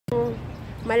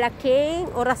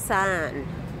malaking orasan.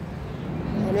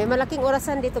 Ayan, may malaking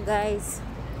orasan dito guys.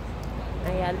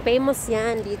 Ayan, famous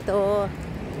yan dito.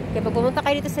 Kaya pag pumunta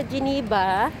kayo dito sa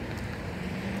Geneva,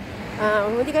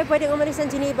 hindi kayo pwedeng umalis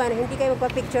ng Geneva na hindi kayo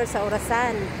magpa-picture sa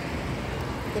orasan.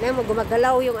 Tignan mo,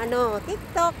 gumagalaw yung ano,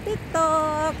 TikTok,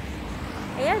 TikTok.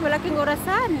 Ayan, malaking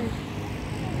orasan.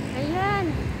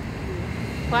 Ayan.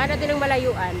 Kuha natin ng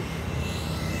malayuan.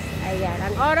 Ayan,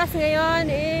 ang oras ngayon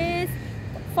is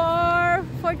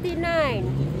 4:49.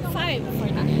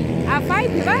 5:49.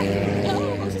 5, di ba?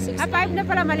 Oo, kasi 6. 5 na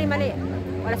pala, mali-mali.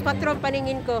 Alas 4 ang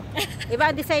paningin ko. Iba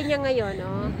ang design niya ngayon,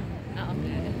 oh.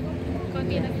 Okay.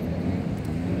 Konti lang.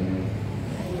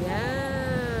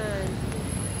 Ayan.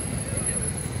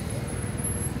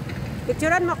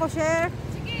 Picturean mo ako, share.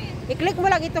 Sige. I-click mo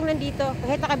lang itong nandito.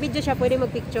 Kahit naka-video siya, pwede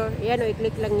mag-picture. Ayan, oh,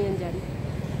 i-click lang yan dyan.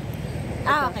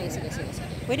 Okay. Sige.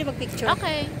 Pwede mag-picture.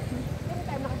 Okay. Pero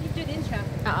tayo, naka-video din siya.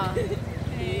 Oo.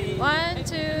 1,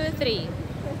 2, 3.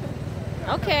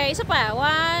 Okay, isa pa.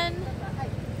 1,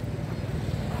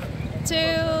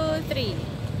 2, 3.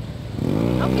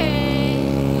 Okay.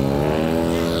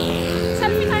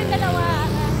 Selfie tayo dalawa.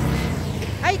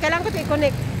 Ay, kailangan ko ito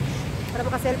i-connect. Para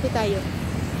maka-selfie tayo.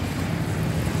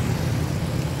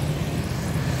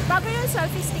 Bago yung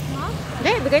selfie stick mo?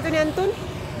 Hindi, bigay ito ni Anton.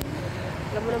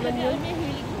 Alam mo naman yun. May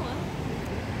hilig mo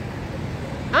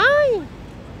Ay!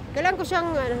 Kailangan ko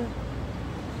siyang,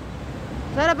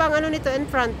 sana ba ang ano nito, in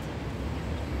front?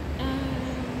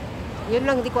 Yun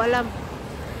lang, hindi ko alam.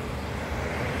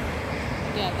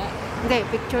 Yata. Hindi,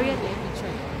 picture yan eh.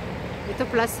 Picture. Ito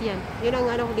plus yan. Yun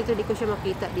ang ano, dito di ko siya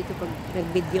makita dito pag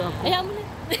nag-video ako. Ayaw mo na.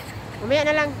 Mamaya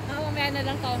na lang. Mamaya na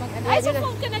lang tayo mag-ano. Ay, Ay, sa yun na.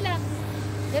 phone ka na lang.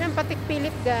 Yan ang patik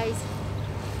Philip, guys.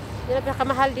 Yan ang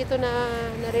pinakamahal dito na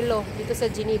relo, dito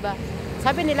sa Geneva.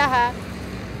 Sabi nila ha,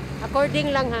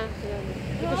 according lang ha. Yan,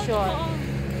 hindi ko sure.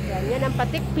 Yan ang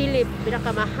patik Philip,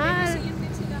 pinakamahal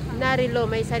na relo.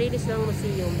 May sarili silang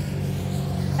museum.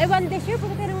 Ay, one day sure,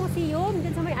 punta tayo ng museum.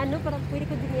 Diyan sa may ano, parang pwede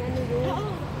ko din i-ano yun.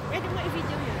 Oo. Pwede mo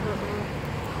i-video yun.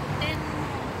 Then,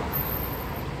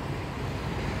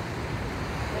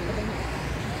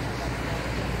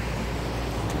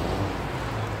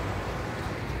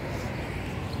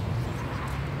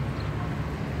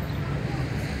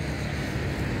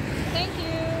 thank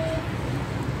you.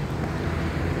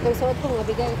 Itong suot ko,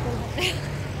 mabigay ko.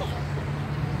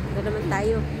 Doon naman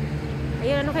tayo.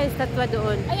 Ayun, ano kayo statwa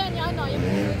doon? Ayan, yung ano, yung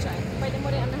puno dyan. Pwede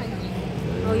mo rin anahan din.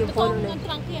 Oh, yung Totoong puno na. ng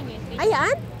trunk yan eh.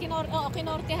 Ayan?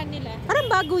 Kinortehan nila. Parang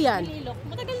bago yan. Nililok.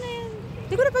 Matagal na yan.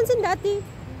 Hindi ko napansin dati.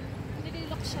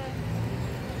 Nililok siya.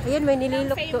 Ayan, may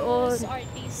nililok Ng doon. famous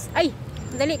artist. Ay,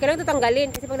 dali, kailangan ito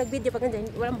tanggalin. Kasi pag nag-video, pag nandiyan,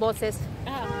 walang boses.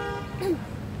 Ayan,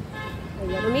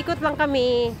 umikot lang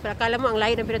kami. Pero akala mo, ang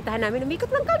layo ng pinuntahan namin, umikot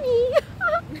lang kami.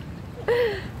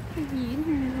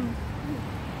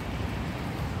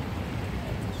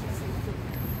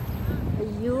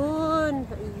 Ayun.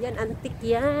 Ayan, antik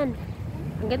yan.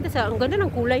 Ang ganda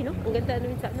ng kulay, no? Ang ganda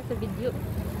sa video.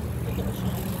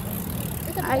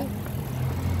 Ay.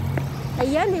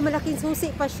 Ayan, may malaking susi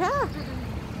pa siya.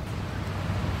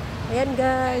 Ayan,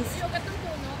 guys. Sugat ng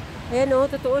puno. Ayan, oh,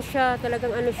 totoo siya.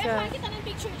 Talagang ano siya. Pakita ng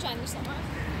picture dyan. Gusto mo?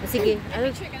 Sige.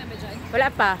 May picture ka na ba dyan? Wala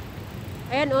pa.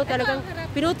 Ayan, oh, talagang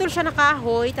pinutol siya na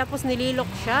kahoy, tapos nililok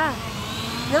siya.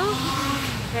 No?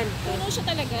 Ayan. Puno siya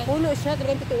talaga. Puno siya,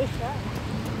 talagang totoo siya.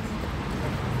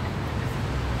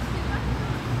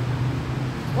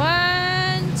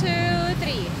 1, 2,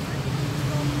 3.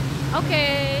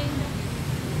 Okay.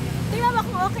 Tingnan mo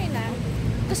kung okay na.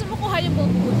 Gusto mo kuha yung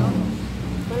buong puno?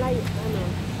 Malayo, ano.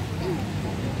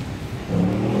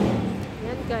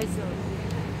 Yan guys, oh.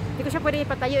 Hindi ko siya pwede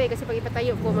ipatayo eh, kasi pag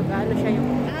ipatayo ko, mag-ano siya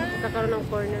yung kakaroon ng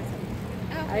corner.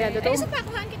 Okay. Ayan, totoo. Ay, isa pa.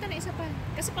 Kuhaan kita na isa pa.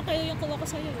 Kasi patayo yung kuha ko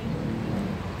sa'yo eh.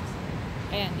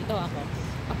 Ayan, dito ako.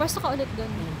 Pwesto ka ulit doon.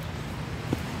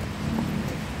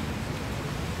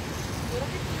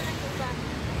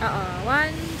 Oo.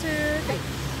 1, 2, 3.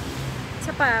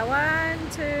 Isa pa. 1,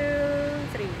 2,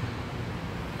 3.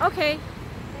 Okay.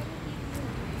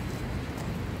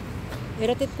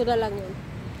 I-rotate ko na lang yun.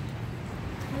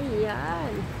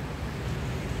 Ayan.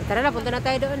 Tara na, punta na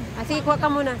tayo doon. Sige, kuha ka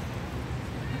muna.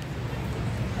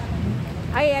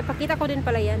 Ay, pakita ko din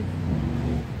pala yan.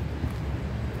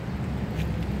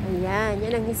 Ayan,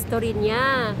 yan ang history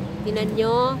niya. Tingnan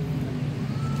nyo.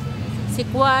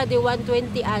 Sikwa de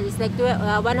 120 it's like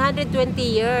 120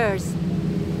 years.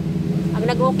 Ang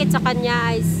nag-ukit sa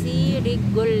kanya ay si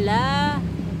Rigola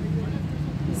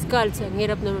Sculpture. Ang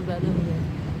hirap naman ba?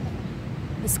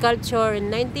 Sculpture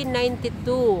in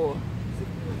 1992.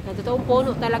 Na totoong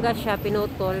puno talaga siya,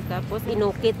 pinutol, tapos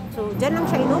inukit. So, dyan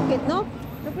lang siya inukit, no?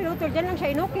 Nung pinutol, dyan lang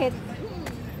siya inukit.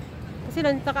 Kasi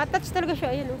naka-attach talaga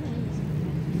siya. Ayan, oh.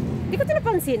 Hindi ko ito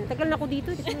napansin. Tagal na ako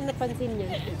dito. Hindi ko na napansin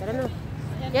yan. Tara na.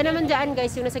 Yan naman dyan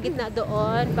guys, yung nasa gitna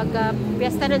doon. Pagka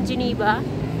piyesta ng Geneva.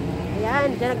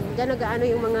 Ayan, dyan nag-ano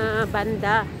yung mga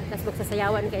banda. Tapos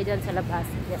magsasayawan kayo dyan sa labas.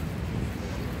 Yan.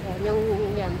 Yan,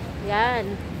 yan. Yan.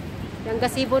 Yung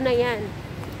gazebo na yan.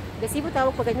 Gazebo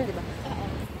tawag pa ganyan, di ba?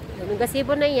 Yung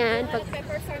gazebo na yan.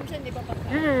 Magpe-perform dyan, di ba?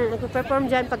 Magpe-perform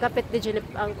dyan pagkapit di dyan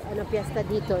ang piyesta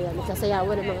dito. Yan,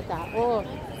 magsasayawan ng mga tao.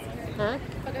 Ha?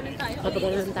 Pag-anon tayo.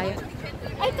 Pag-anon tayo.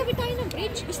 Ay, tabi tayo ng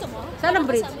bridge. Gusto mo? Saan ang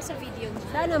bridge? Kasama sa video mo.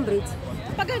 Saan ang bridge?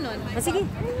 Pag-anon. Sige.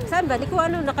 Saan ba? Di ko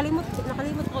ano, nakalimot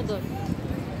ko doon.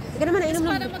 Hindi ka naman nainom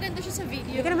ng... Parang maganda siya sa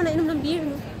video. Hindi ka naman nainom ng beer,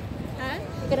 no? Ha?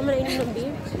 Hindi ka naman nainom ng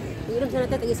beer. Iinom sa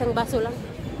natin, isang baso lang.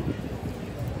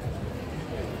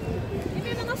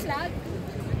 May mga flag.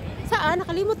 Saan?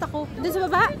 Nakalimot ako. Doon sa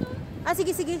baba? Ah,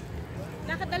 sige.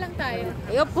 Lakad na lang tayo.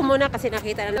 Ayop ko muna kasi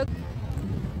nakita na.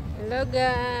 Hello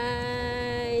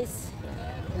guys.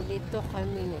 Dito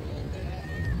kami ngayon.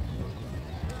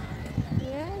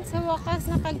 Yan, sa wakas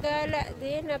nakagala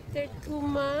din after 2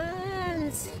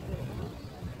 months.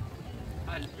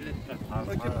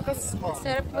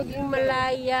 Sarap maging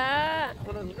malaya.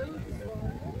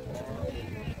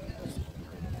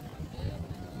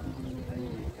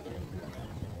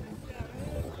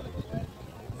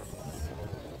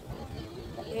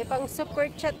 May pang super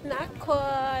chat na ako.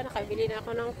 Nakabili na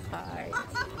ako ng card.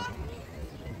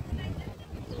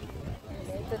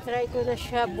 Ito, try ko na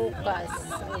siya bukas.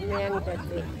 Mayang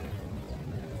gabi.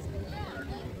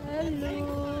 Hello.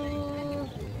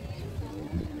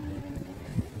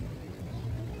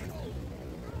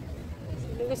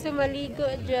 Sino gusto maligo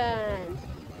dyan?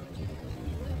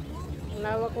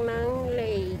 Lawak ng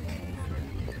lake.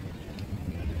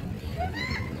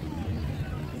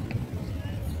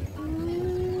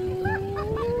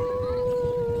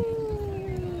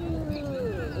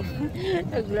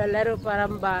 Naglalaro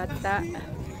parang bata.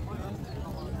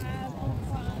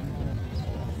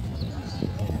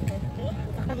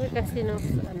 Kami kasi ng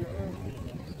ano,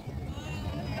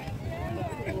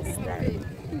 style.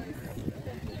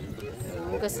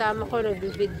 Yung kasama ko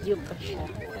nagbibideo pa siya.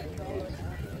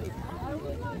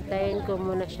 Tayin ko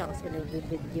muna siya kasi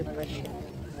nagbibideo pa siya.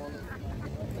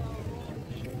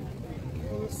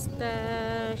 Basta,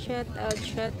 shout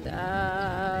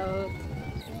out.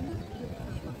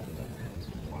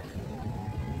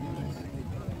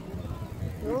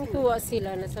 Nung tuwa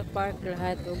sila, nasa park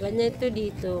lahat. O, ganyan ito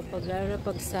dito. Pag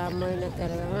summer na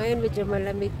talaga. Ngayon medyo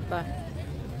malamig pa.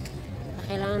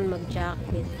 Kailangan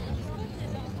mag-jacket.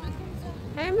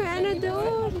 Ay, may ano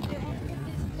doon.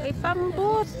 May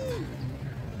pambot.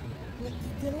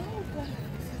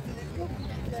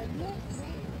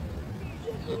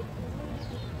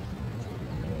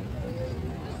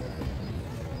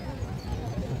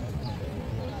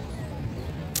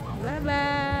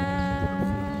 Bye-bye.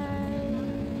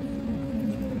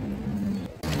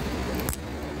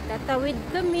 Tatawid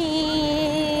kami.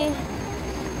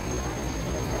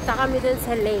 Punta kami dun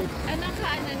sa lake. Ano ka,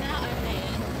 ano na,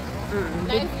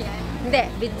 live yan? Hindi,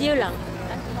 video lang.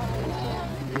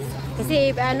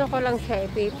 Kasi ano ko lang siya,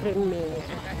 i-premiere.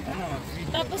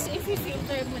 Tapos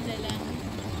i-filter mo na lang.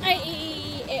 Ay,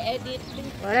 i-edit.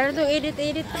 Wala na itong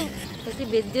edit to. Kasi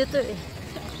video to eh.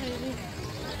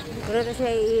 Wala na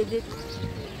siya i-edit.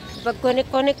 Pag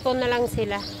connect ko na lang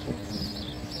sila.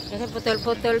 Kasi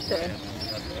putol-putol to eh.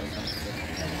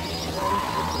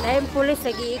 Dahil pulis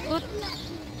nag-iikot.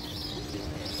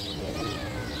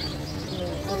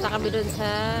 Punta kami doon sa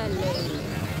lake.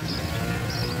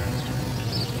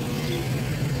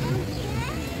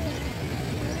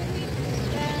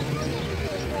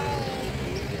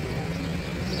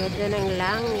 Ganda ng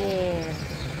langit.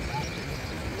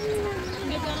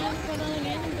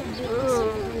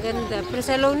 Ang ganda. Pero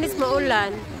sa Lunes maulan.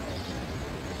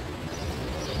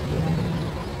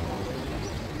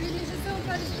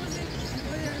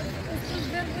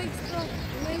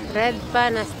 Red pa,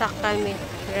 na-stuck kami.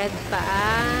 Red pa.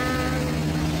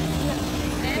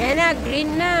 Yan na,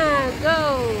 green na.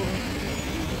 Go!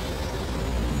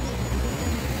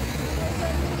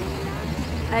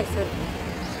 Ay, sorry.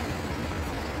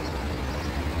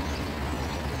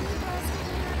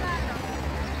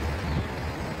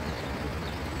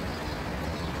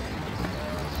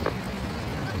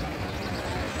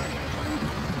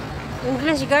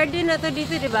 English Garden na to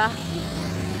dito, di ba?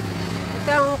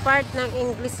 Ito ang part ng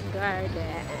English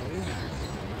Garden.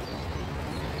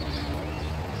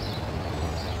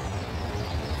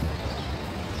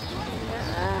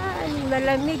 Yan,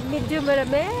 malamig, medyo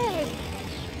malamig.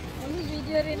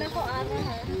 Video rin ako, Ana,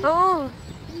 ha? Oo.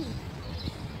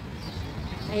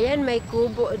 Ayan, may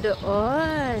kubo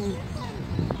doon.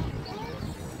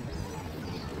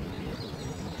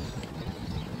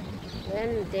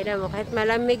 Yan, tira mo. Kahit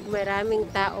malamig, maraming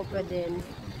tao pa din.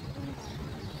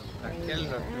 Ayan.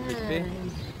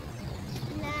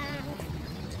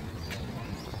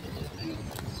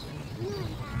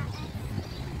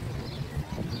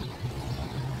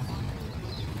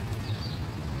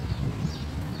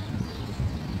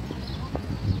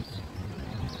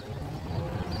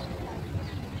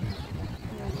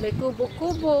 May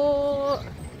kubo-kubo.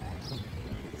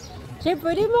 Sir,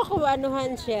 pwede mo ako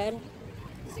anuhan, Sir?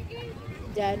 Sige.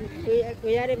 Diyan.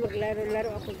 Kuyari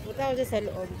maglaro-laro ako. Punta ako sa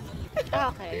loob.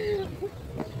 Okay.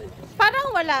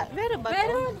 Parang wala. Meron ba to?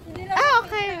 Meron.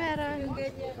 Okay, meron.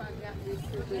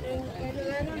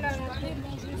 Ano lang.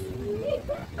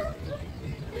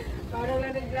 Parang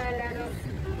lang naglalaro.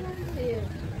 Ayun.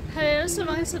 Hello sa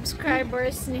mga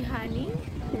subscribers ni Honey.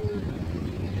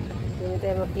 Hindi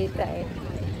tayo makita eh.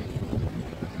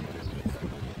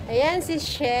 Ayan si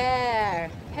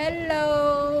Cher.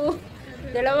 Hello!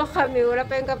 Dalawa kami. Wala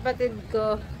pa yung kapatid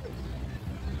ko.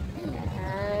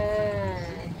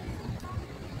 Ayan.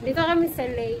 Dito kami sa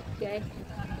lake, guys.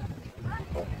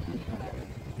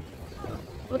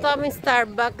 Punta kami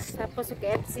Starbucks. Tapos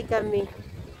KFC kami.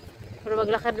 Pero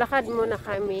maglakad-lakad muna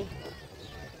kami.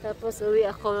 Tapos uwi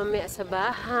ako mamaya sa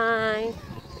bahay.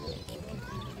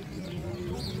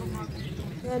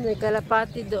 Yan, may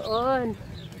kalapati doon.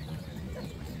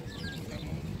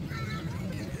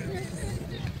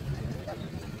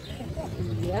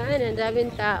 Yan, ang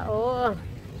daming tao.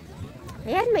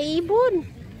 Ayan, may ibon.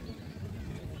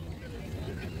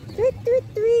 Tweet, tweet,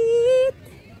 tweet.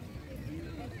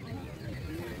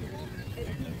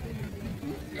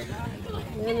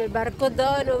 Ayan, may barko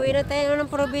doon. Uwi na tayo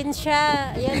ng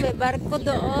probinsya. Ayan, may barko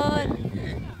doon.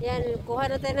 Ayan,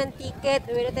 kuha na tayo ng ticket.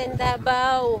 Uwi na tayo ng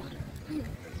Davao.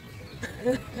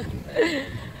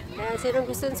 Ayan,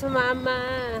 sinong gusto sumama?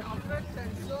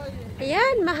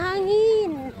 Ayan,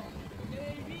 mahangin.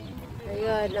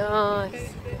 Ayun, oh,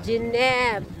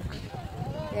 Geneva.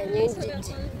 Yan yung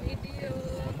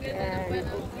yan.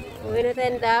 Uwi na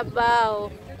tayo ng Davao.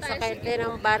 Sakay tayo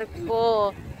ng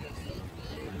barko.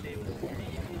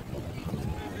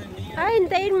 Ay,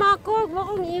 hintayin mo ako. Huwag mo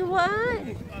akong iwan.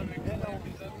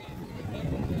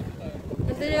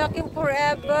 Nandun yung aking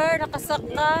forever.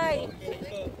 Nakasakay.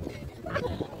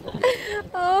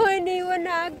 Oh, iniwan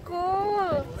na ako.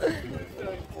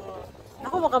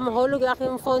 Ako baka mahulog yung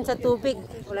aking phone sa tubig.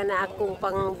 Wala na akong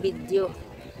pang video.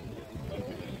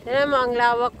 Tignan mo ang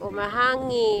lawak o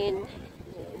mahangin.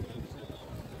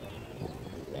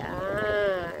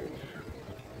 Yan.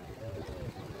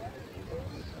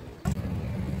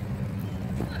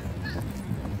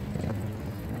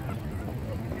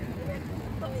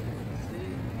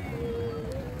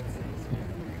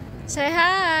 Say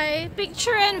hi.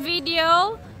 Picture and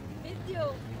video.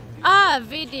 Video. Ah,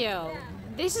 video.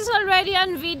 This is already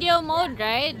on video mode,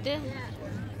 right?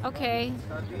 Okay.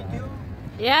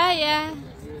 Yeah, yeah.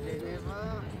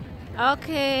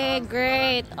 Okay,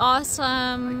 great.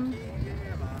 Awesome.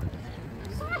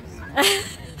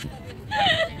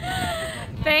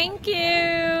 Thank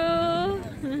you.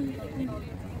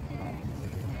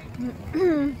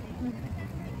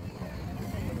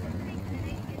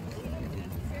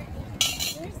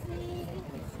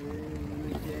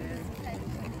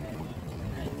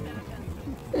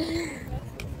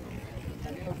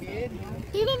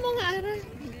 Tingnan mo nga, Ara.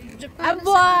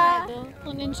 Abwa!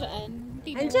 Kunin siyaan.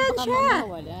 Tingnan Andyan mo, baka siya. mamaya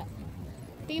wala.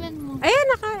 Tingnan mo. Ayan,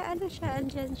 ano siya,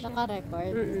 andyan siya.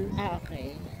 Naka-record? Ah,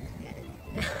 okay.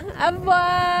 Aba!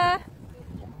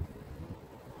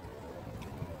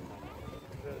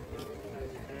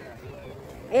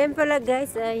 Ayan pala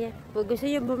guys, ayan. Kung gusto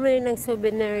nyo bumili ng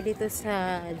souvenir dito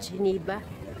sa Geneva.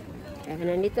 Ayan,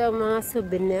 nandito ang mga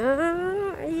souvenir.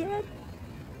 Ayan.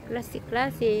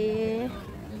 Klase-klase.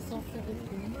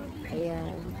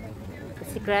 Ayan.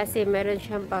 Klase-klase. Meron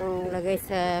siyang panglagay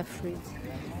sa fridge.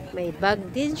 May bag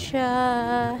din siya.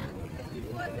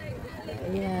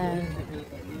 Ayan.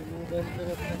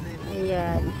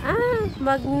 Ayan. Ah,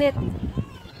 magnet.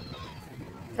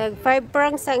 Tag 5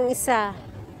 francs ang isa.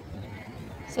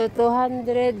 So,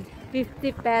 250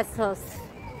 pesos.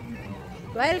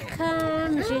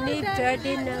 Welcome, Geneva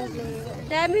Garden ng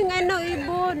daming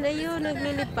ibon. Ayun,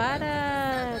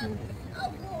 nagliliparan.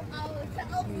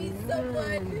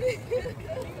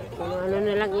 Kung ano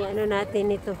na lang i-ano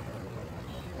natin ito.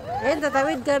 Ayun,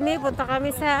 tatawid kami. Punta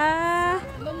kami sa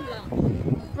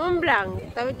Mont Blanc.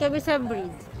 Tawid kami sa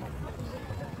bridge.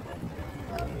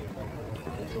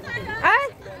 Ay,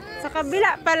 sa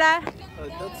kabila pala.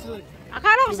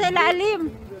 Akala ko sa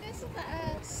ilalim.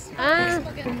 Ah,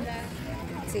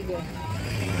 sige.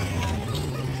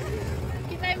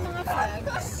 tayong mga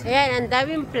flags. Ayan, ang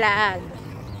daming flag.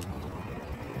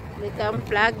 Dito ang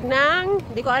flag ng,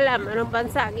 hindi ko alam, anong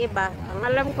bansa ang iba. Ang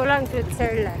alam ko lang,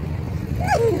 Switzerland.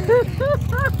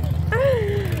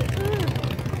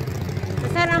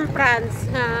 Saan ang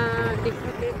France? Hindi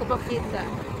ko makita.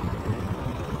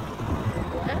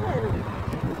 Ayan.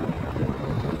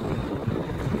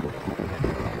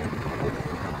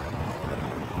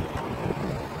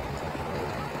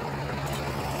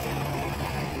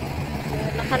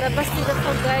 Nakalabas din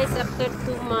ako guys after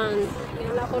 2 months.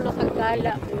 Kaya ako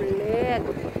nakagala ulit.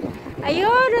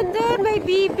 Ayun, nandun, may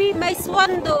bibi, may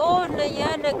swan doon.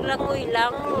 Ayan,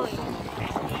 naglangoy-langoy.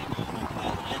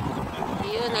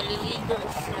 Ayun, naliligo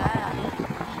siya.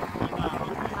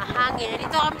 Mahangin.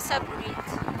 Nandito kami sa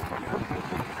bridge.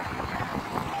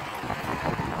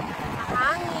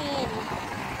 Mahangin.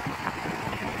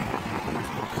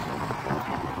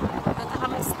 Punta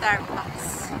kami Starbucks.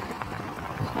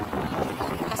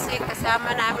 Kasi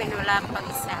kasama namin, wala pang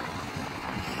isa.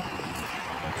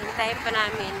 Hintayin pa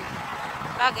namin.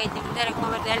 Bagay, di ko talagang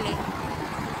mamadali.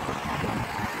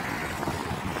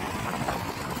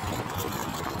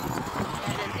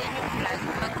 Nandun yung flag.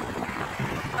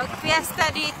 Pag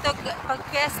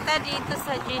fiesta dito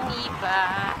sa Geneva,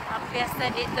 ang fiesta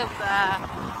dito ba?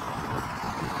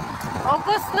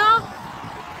 August, no?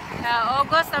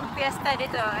 August ang fiesta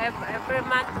dito. Every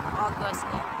month, August.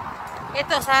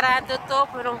 Ito, sarado to,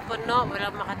 punong-puno,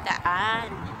 walang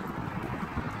makadaan.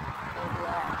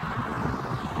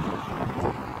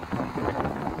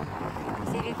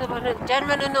 Kasi dito, dyan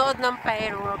manonood ng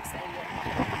fireworks. Ayan.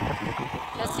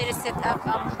 Kasi set up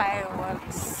ang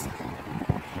fireworks.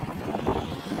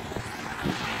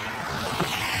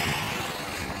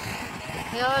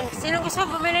 Yun, sino gusto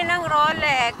bumili ng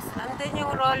Rolex? Andun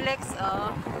yung Rolex,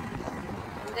 oh.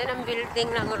 Andun ang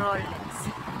building ng Rolex.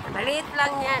 Maliit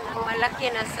lang yan. Ang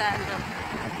malaki na sa ano.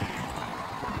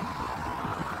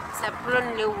 Sa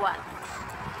Plunliwat.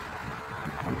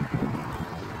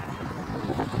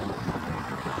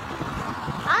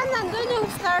 Nandun yung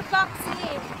Starbucks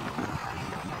eh.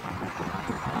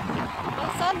 Ay,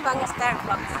 saan bang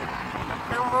Starbucks?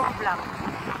 Ng Mont Blanc.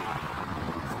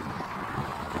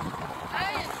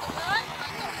 Ay, doon?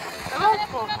 Ewan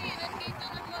ko. Nandito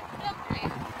ng Mont Blanc eh.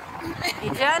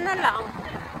 Diyan na lang.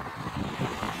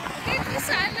 Dito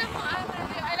sana mo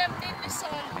alam din ni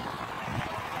Sol.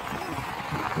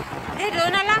 Hindi,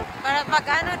 doon na lang. Para pag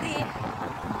ano di.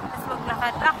 Tapos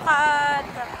maglakad-lakad.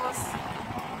 Tapos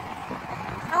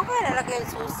ako kaya nalagay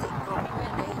yung susi ko.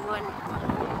 Naiwan.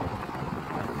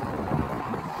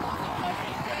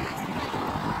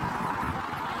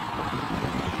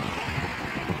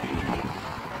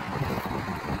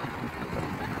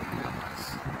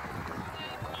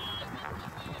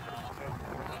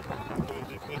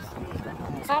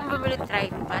 Gusto kong bumili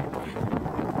tripod.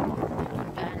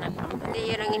 Hindi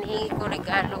yun ang hinihingi ko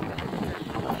regalo.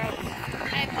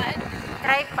 iPad?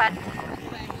 Tripod.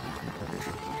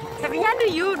 Sabi niya, ano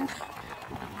yun?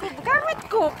 Gamit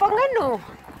ko, pang ano?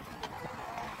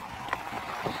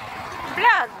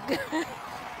 Vlog.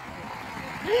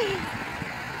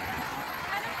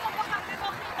 Hanap ko baka may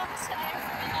makita ko sa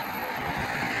FB.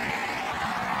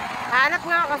 Hanap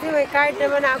nga kasi may card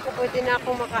naman ako. Pwede na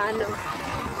ako makaano.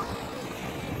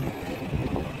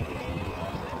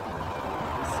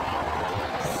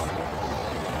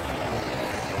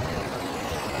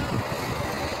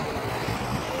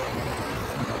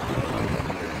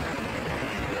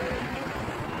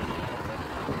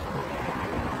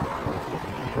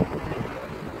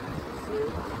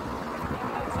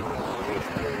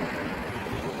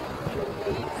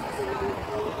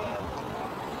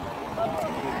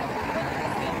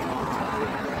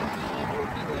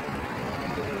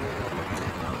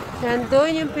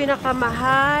 Nandun yung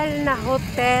pinakamahal na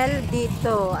hotel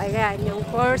dito. Ayan, yung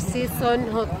Four Seasons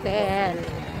Hotel.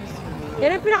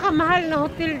 Yan ang pinakamahal na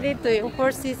hotel dito, yung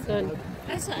Four Seasons.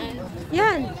 Saan?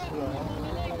 Yan.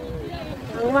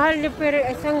 Ang mahal niya pero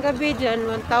isang gabi dyan,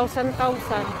 1,000.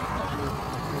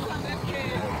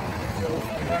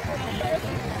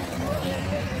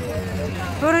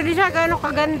 Pero di siya gano'ng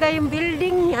kaganda yung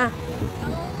building niya.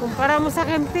 Kumpara mo sa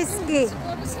Kempiski.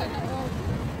 Siguro sa loob.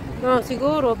 No,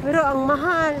 siguro. Pero ang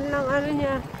mahal ng ano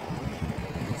niya.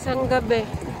 Isang gabi.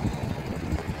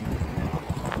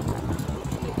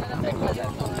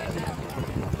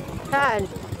 Saan?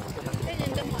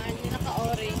 Ganyan naman, yung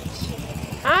naka-orange.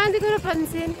 Hindi ko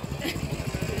napansin.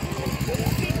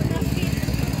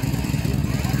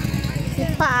 Si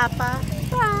Papa.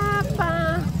 Papa.